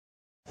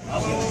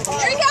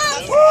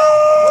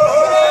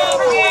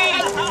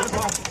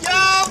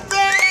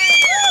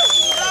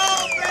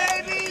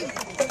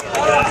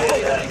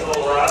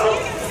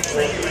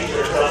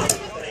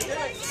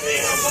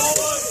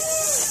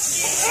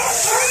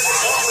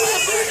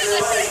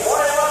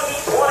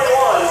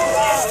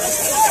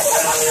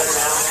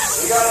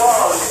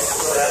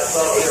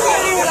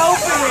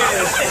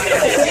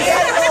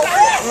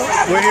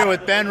here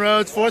with Ben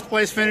Rhodes, fourth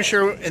place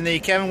finisher in the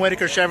Kevin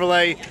Whitaker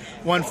Chevrolet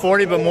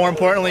 140, but more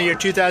importantly, your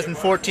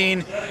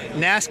 2014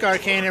 NASCAR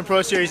K&N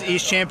Pro Series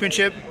East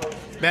Championship.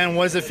 Ben,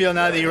 what does it feel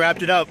now that you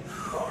wrapped it up?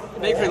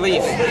 Big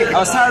relief. I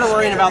was tired of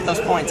worrying about those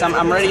points.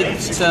 I'm ready to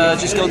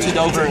just go to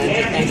Dover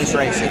and just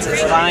race.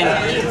 It's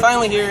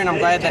finally here, and I'm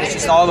glad that it's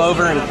just all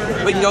over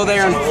and we can go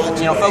there and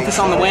focus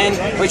on the win.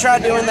 We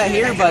tried doing that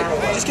here, but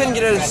just couldn't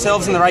get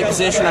ourselves in the right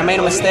position. I made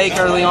a mistake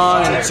early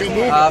on, and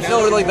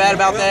feel really bad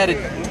about that.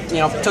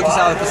 It took us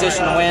out of the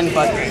position to win,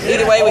 but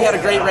either way, we had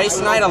a great race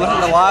tonight. I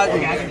learned a lot,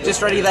 and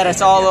just ready that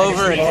it's all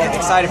over and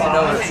excited for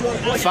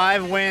Dover.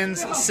 5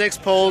 wins, 6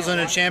 poles, and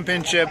a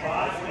championship.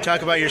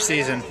 Talk about your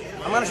season.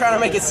 I'm going to try to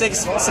make it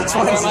 6 wins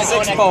and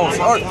 6 poles,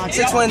 or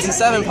 6 wins and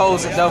 7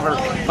 poles at Dover.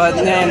 But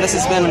man, this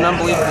has been an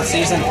unbelievable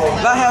season.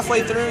 About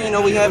halfway through,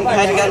 we hadn't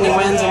got any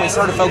wins, and we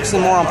started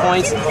focusing more on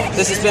points.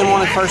 This has been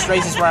one of the first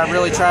races where I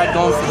really tried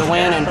going for the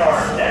win, and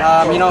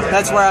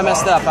that's where I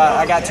messed up.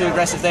 I got too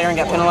aggressive there and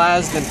got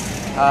penalized, and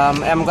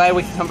I'm glad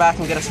we can come back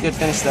and get us a good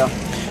finish, though.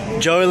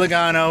 Joey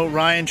Logano,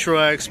 Ryan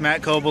Truex,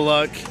 Matt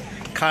Kobaluk,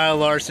 Kyle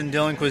Larson,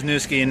 Dylan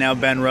Kwasniewski, and now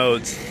Ben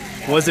Rhodes.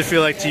 What does it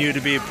feel like to you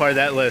to be a part of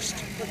that list?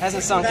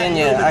 Hasn't sunk in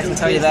yet, I can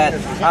tell you that.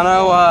 I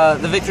know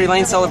the victory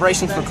lane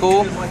celebrations were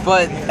cool,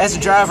 but as a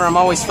driver, I'm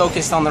always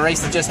focused on the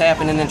race that just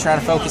happened and then try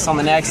to focus on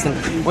the next.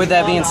 And with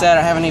that being said,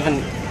 it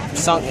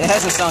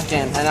hasn't sunk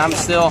in, and I'm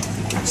still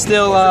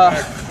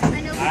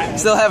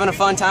having a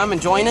fun time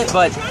enjoying it,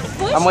 but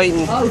I'm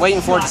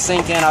waiting for it to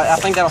sink in. I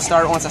think that'll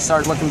start once I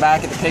start looking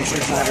back at the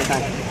pictures and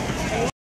everything.